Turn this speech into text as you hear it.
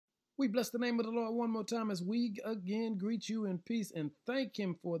We bless the name of the Lord one more time as we again greet you in peace and thank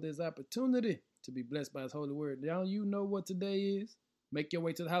him for this opportunity to be blessed by his holy word. Now you know what today is. Make your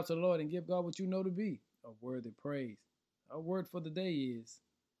way to the house of the Lord and give God what you know to be a worthy praise. Our word for the day is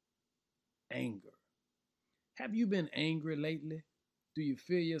anger. Have you been angry lately? Do you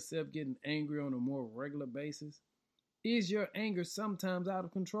feel yourself getting angry on a more regular basis? Is your anger sometimes out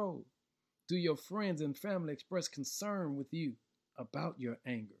of control? Do your friends and family express concern with you about your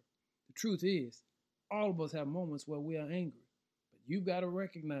anger? The truth is, all of us have moments where we are angry, but you've got to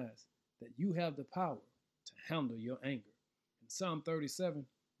recognize that you have the power to handle your anger. In Psalm 37,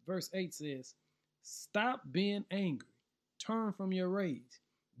 verse 8 says, "Stop being angry. Turn from your rage.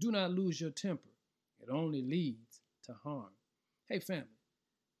 Do not lose your temper. It only leads to harm." Hey, family,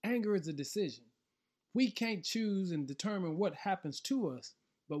 anger is a decision. We can't choose and determine what happens to us,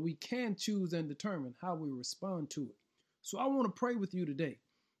 but we can choose and determine how we respond to it. So I want to pray with you today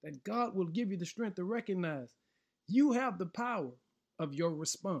that God will give you the strength to recognize you have the power of your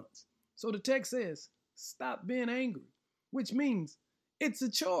response. So the text says, stop being angry, which means it's a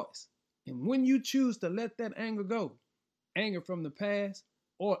choice. And when you choose to let that anger go, anger from the past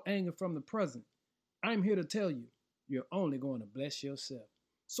or anger from the present, I'm here to tell you, you're only going to bless yourself.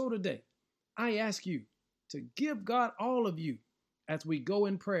 So today, I ask you to give God all of you as we go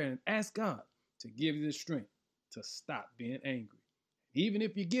in prayer and ask God to give you the strength to stop being angry. Even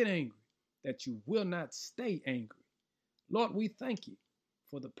if you get angry, that you will not stay angry. Lord, we thank you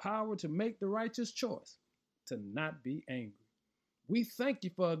for the power to make the righteous choice to not be angry. We thank you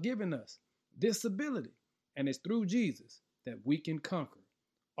for giving us this ability, and it's through Jesus that we can conquer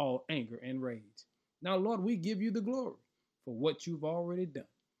all anger and rage. Now, Lord, we give you the glory for what you've already done.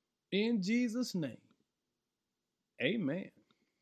 In Jesus' name, amen.